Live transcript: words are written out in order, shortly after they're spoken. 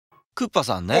クッパ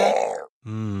さんね。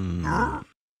ん？あ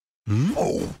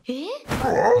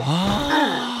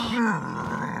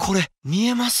あ、これ見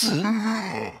えます？マ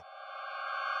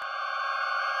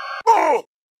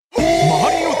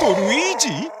リオとルイージ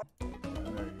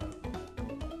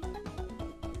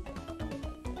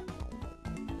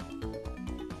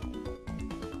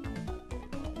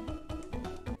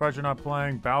？Surprised you're not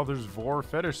playing Bowser's Vor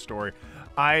Fetish Story.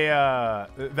 That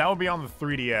would be on the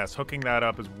 3DS. Hooking that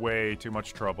up is way too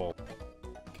much trouble.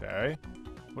 Okay.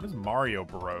 What is Mario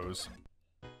Bros?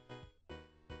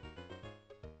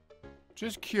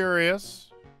 Just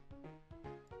curious.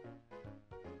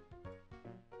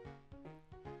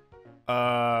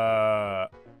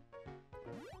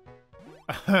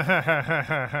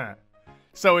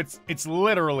 So it's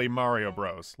literally Mario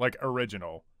Bros. Like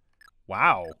original.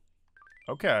 Wow.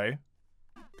 Okay.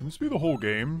 Can this be the whole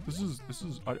game?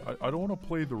 I don't want to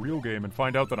play the real game and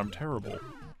find out that I'm terrible.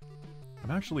 I'm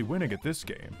actually winning at this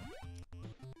game.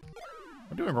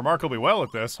 I'm doing remarkably well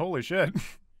at this, holy shit.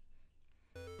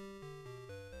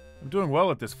 I'm doing well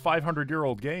at this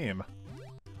 500-year-old game.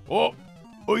 Oh!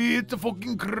 Oh, it's a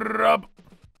fucking crab!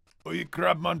 Oh, you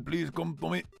crab man, please come to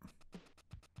me.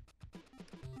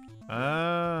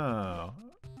 Oh.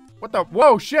 What the?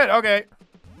 Whoa, shit, okay.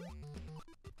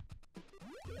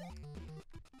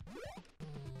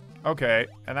 Okay,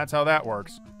 and that's how that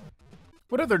works.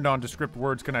 What other nondescript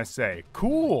words can I say?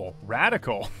 Cool.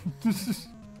 Radical.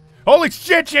 Holy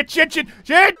shit, shit,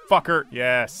 fucker.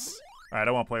 Yes. Alright,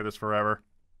 I won't play this forever.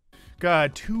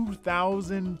 God,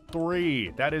 2003.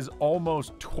 That is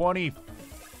almost 20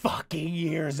 fucking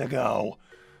years ago.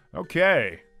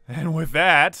 Okay, and with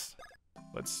that,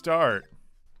 let's start.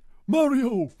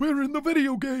 Mario, we're in the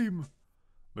video game.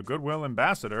 The Goodwill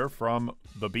Ambassador from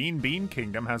the Bean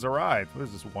Kingdom has arrived. What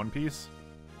is this, One Piece?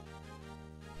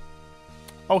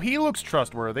 Oh, he looks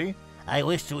trustworthy. I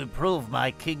wish to improve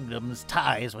my kingdom's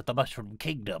ties with the Mushroom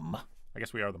Kingdom. I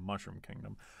guess we are the Mushroom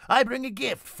Kingdom. I bring a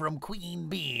gift from Queen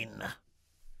Bean.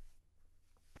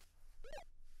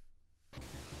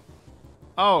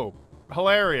 Oh,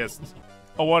 hilarious.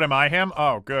 Oh, what am I, him?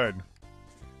 Oh, good.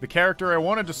 The character I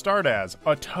wanted to start as,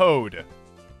 a toad.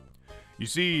 You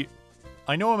see,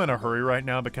 I know I'm in a hurry right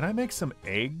now, but can I make some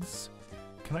eggs?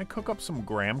 Can I cook up some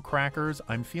graham crackers?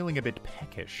 I'm feeling a bit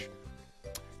peckish.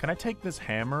 Can I take this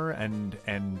hammer and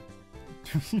can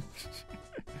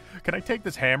I take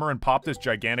this hammer and pop this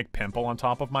gigantic pimple on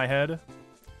top of my head?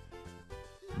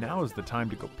 Now is the time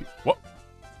to go what?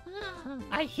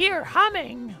 I hear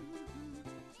humming.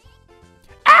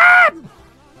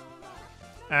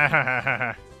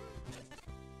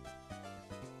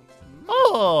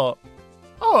 Oh!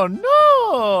 Oh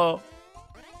no!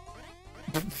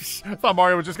 I thought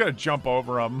Mario was just gonna jump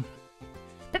over him.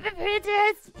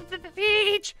 Princess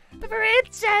Peach!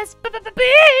 Princess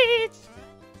Peach!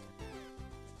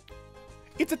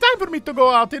 It's a time for me to go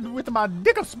out in with my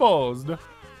dick exposed.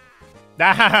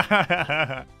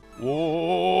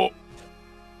 Whoa!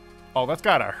 Oh, that's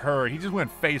gotta hurt. He just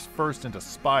went face first into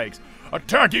spikes.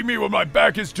 Attacking me when my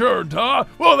back is turned, huh?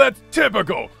 Well, that's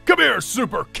typical. Come here,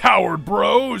 super coward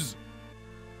bros.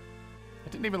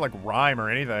 It didn't even, like, rhyme or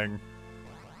anything.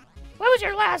 What was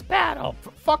your last battle?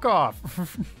 Fuck off.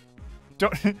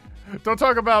 Don't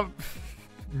talk about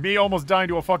me almost dying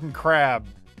to a fucking crab.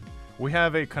 We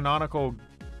have a canonical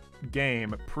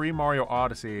game, pre-Mario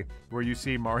Odyssey, where you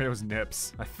see Mario's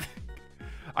nips.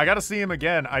 I gotta see him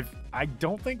again. I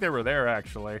don't think they were there,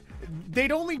 actually.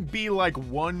 They'd only be like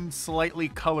one slightly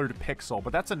colored pixel,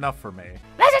 but that's enough for me.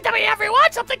 Listen to me,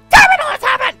 everyone! Something terrible has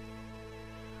happened!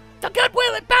 The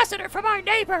Goodwill Ambassador from our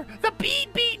neighbor, the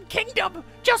Bean Kingdom,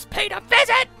 just paid a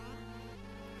visit!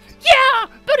 Yeah,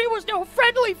 but it was no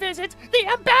friendly visit. The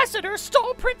ambassador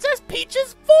stole Princess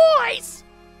Peach's voice!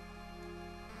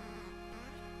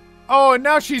 Oh, and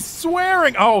now she's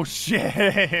swearing! Oh,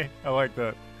 shit! I like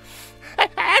that.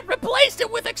 And replaced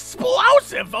it with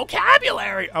explosive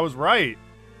vocabulary! I was right.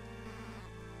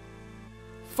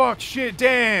 Fuck, shit,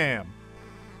 damn!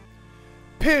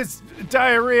 Piss,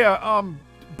 diarrhea,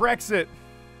 Brexit.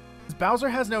 Bowser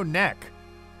has no neck.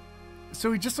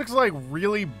 So he just looks like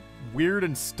really weird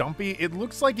and stumpy. It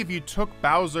looks like if you took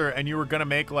Bowser and you were gonna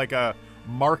make like a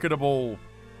marketable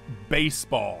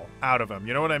baseball out of him.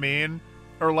 You know what I mean?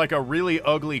 Or like a really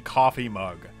ugly coffee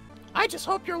mug. I just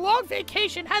hope your long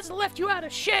vacation hasn't left you out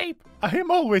of shape. I am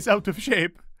always out of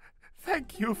shape.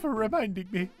 Thank you for reminding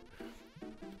me.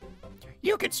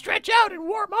 You can stretch out and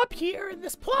warm up here in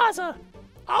this plaza.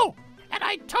 Oh, and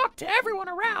I talked to everyone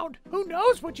around. Who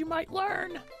knows what you might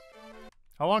learn?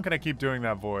 How long can I keep doing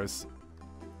that voice?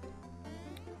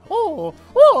 Oh,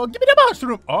 give me the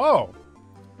mushroom. Oh,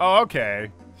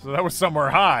 okay. So that was somewhere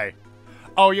high.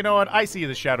 Oh, you know what? I see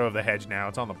the shadow of the hedge now.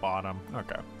 It's on the bottom.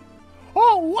 Okay.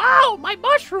 Oh, wow, my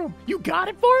mushroom. You got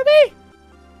it for me?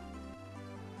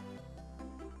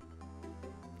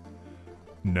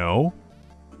 No.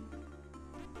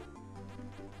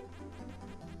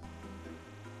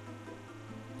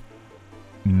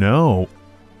 No.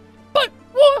 But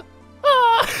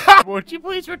what? Would you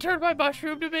please return my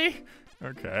mushroom to me?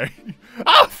 Okay.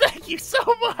 Oh, thank you so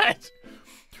much.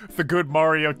 The good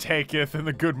Mario taketh and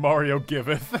the good Mario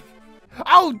giveth.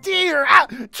 Oh dear!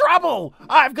 Trouble!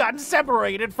 I've gotten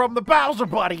separated from the Bowser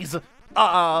buddies.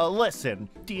 Listen,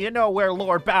 do you know where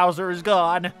Lord Bowser is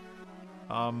gone?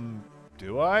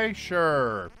 Do I?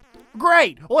 Sure.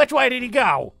 Great! Which way did he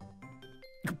go?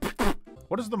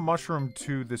 What is the mushroom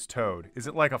to this toad? Is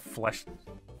it like a flesh?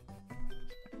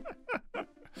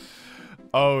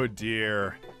 Oh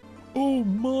dear. Oh,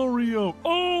 Mario!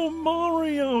 Oh,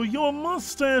 Mario! Your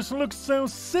mustache looks so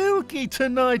silky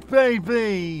tonight,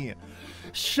 baby!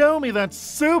 Show me that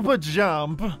super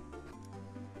jump!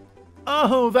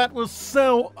 Oh, that was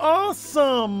so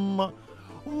awesome!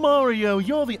 Mario,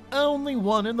 you're the only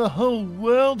one in the whole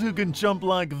world who can jump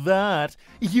like that!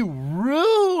 You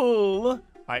rule!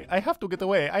 I have to get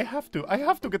away. I have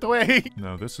to get away.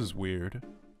 No, this is weird.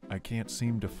 I can't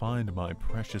seem to find my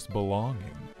precious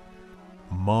belonging.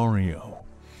 Mario,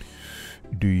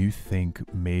 do you think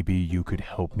maybe you could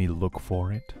help me look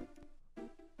for it?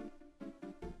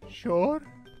 Sure.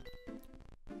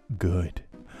 Good.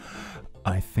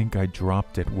 I think I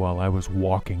dropped it while I was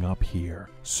walking up here,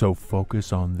 so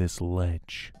focus on this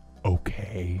ledge,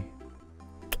 okay?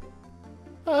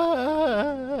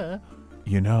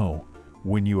 You know,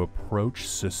 when you approach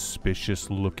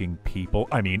suspicious-looking people,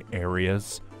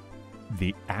 areas,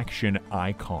 the action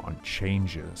icon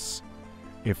changes.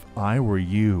 If I were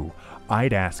you,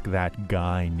 I'd ask that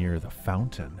guy near the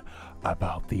fountain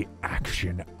about the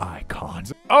action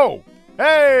icons. Oh!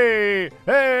 Hey!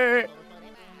 Hey!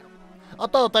 Oh,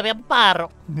 tutto mi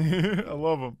imparo. I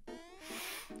love him.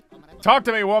 Talk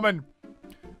to me, woman!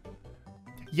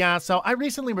 Yeah, so I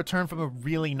recently returned from a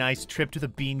really nice trip to the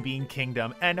Bean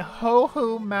Kingdom, and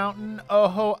Ho-Ho Mountain,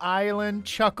 Oho Island,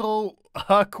 Chuckle,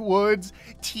 Huck Woods,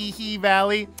 Teehee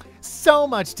Valley. So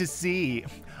much to see.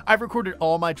 I've recorded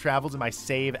all my travels in my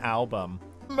save album.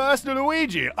 Master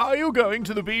Luigi, are you going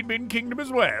to the Bean Kingdom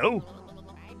as well?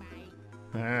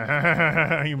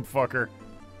 You fucker.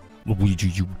 Luigi,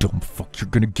 you dumb fuck, you're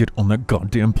gonna get on that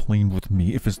goddamn plane with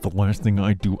me. If it's the last thing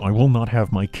I do, I will not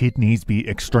have my kidneys be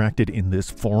extracted in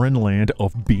this foreign land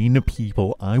of bean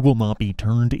people. I will not be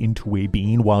turned into a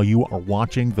bean while you are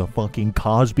watching the fucking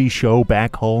Cosby Show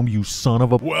back home, you son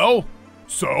of a— Well,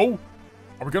 so?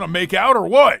 Are we gonna make out or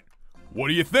what? What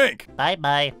do you think?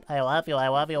 Bye-bye. I love you, I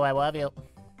love you, I love you.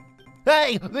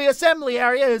 Hey, the assembly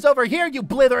area is over here, you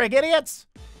blithering idiots!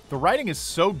 The writing is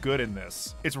so good in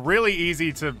this. It's really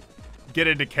easy to get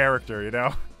into character, you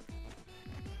know?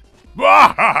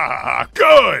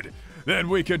 Good! Then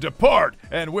we can depart,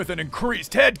 and with an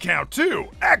increased head count too.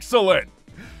 Excellent!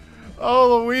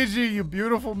 Oh, Luigi, you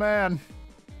beautiful man.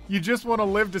 You just want to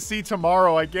live to see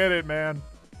tomorrow. I get it, man.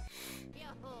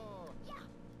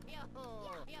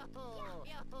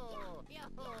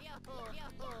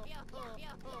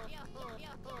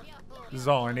 This is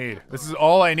all I need. This is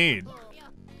all I need.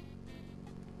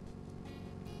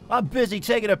 I'm busy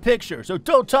taking a picture, so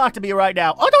don't talk to me right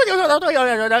now.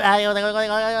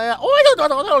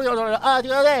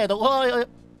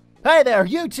 Hey there,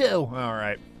 you two. All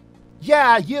right.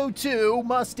 Yeah, you two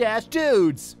mustache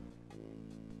dudes.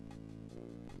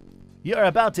 You're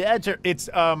about to enter. It's,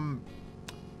 that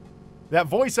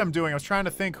voice I'm doing, I was trying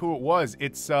to think who it was.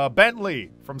 It's,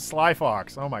 Bentley from Sly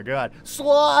Fox. Oh my god.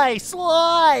 Sly!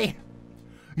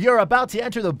 You're about to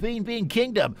enter the Bean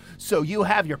Kingdom, so you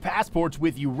have your passports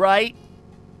with you, right?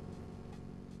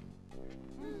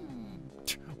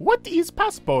 What is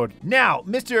passport? Now,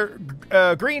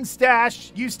 Mr. Green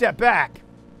Stash, you step back.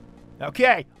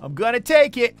 Okay, I'm gonna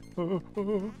take it.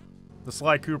 The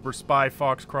Sly Cooper Spy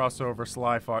Fox crossover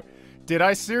Sly Fox. Did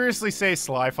I seriously say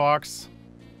Sly Fox?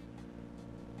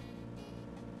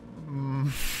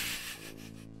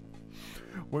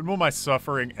 When will my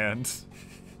suffering end?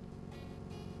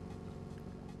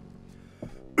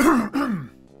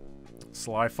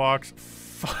 Sly Fox?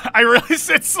 I really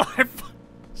said Sly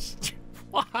Fox.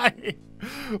 Why?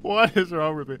 What is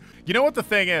wrong with me? You know what the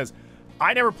thing is?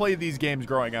 I never played these games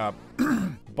growing up,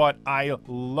 but I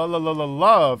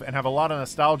love and have a lot of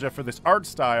nostalgia for this art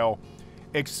style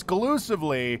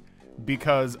exclusively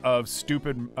because of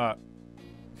stupid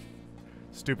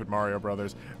Mario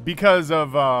Brothers. Because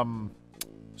of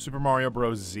Super Mario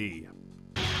Bros. Z.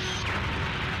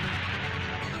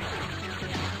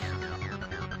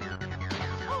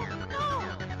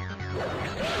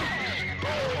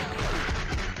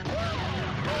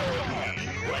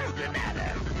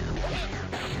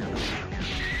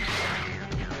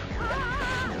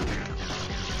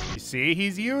 See,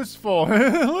 he's useful.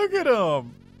 Look at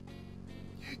him.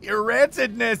 Your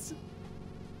rancidness.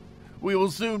 We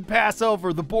will soon pass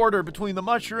over the border between the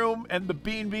mushroom and the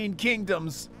bean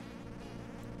kingdoms.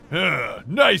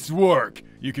 Nice work.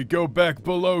 You could go back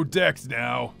below decks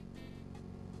now.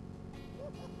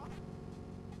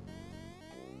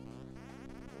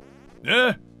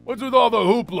 What's with all the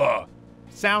hoopla?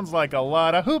 Sounds like a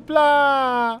lot of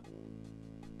hoopla.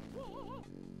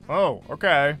 Oh,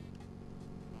 okay.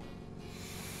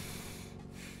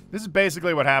 This is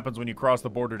basically what happens when you cross the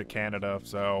border to Canada,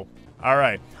 so...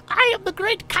 Alright. I am the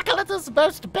great Cacalette's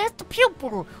most best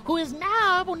pupil, who is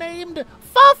now named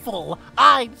Fuffle.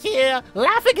 I'm here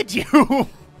laughing at you.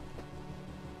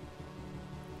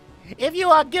 If you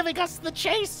are giving us the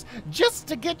chase just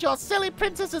to get your silly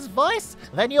princess's voice,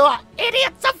 then you are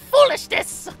idiots of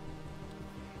foolishness.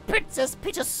 Princess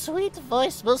Peach's sweet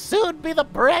voice will soon be the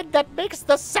bread that makes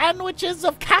the sandwiches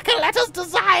of Cacalette's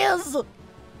desires.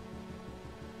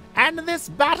 And this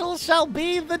battle shall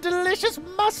be the delicious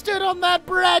mustard on that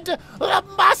bread, the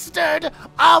mustard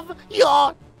of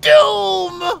your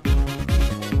doom!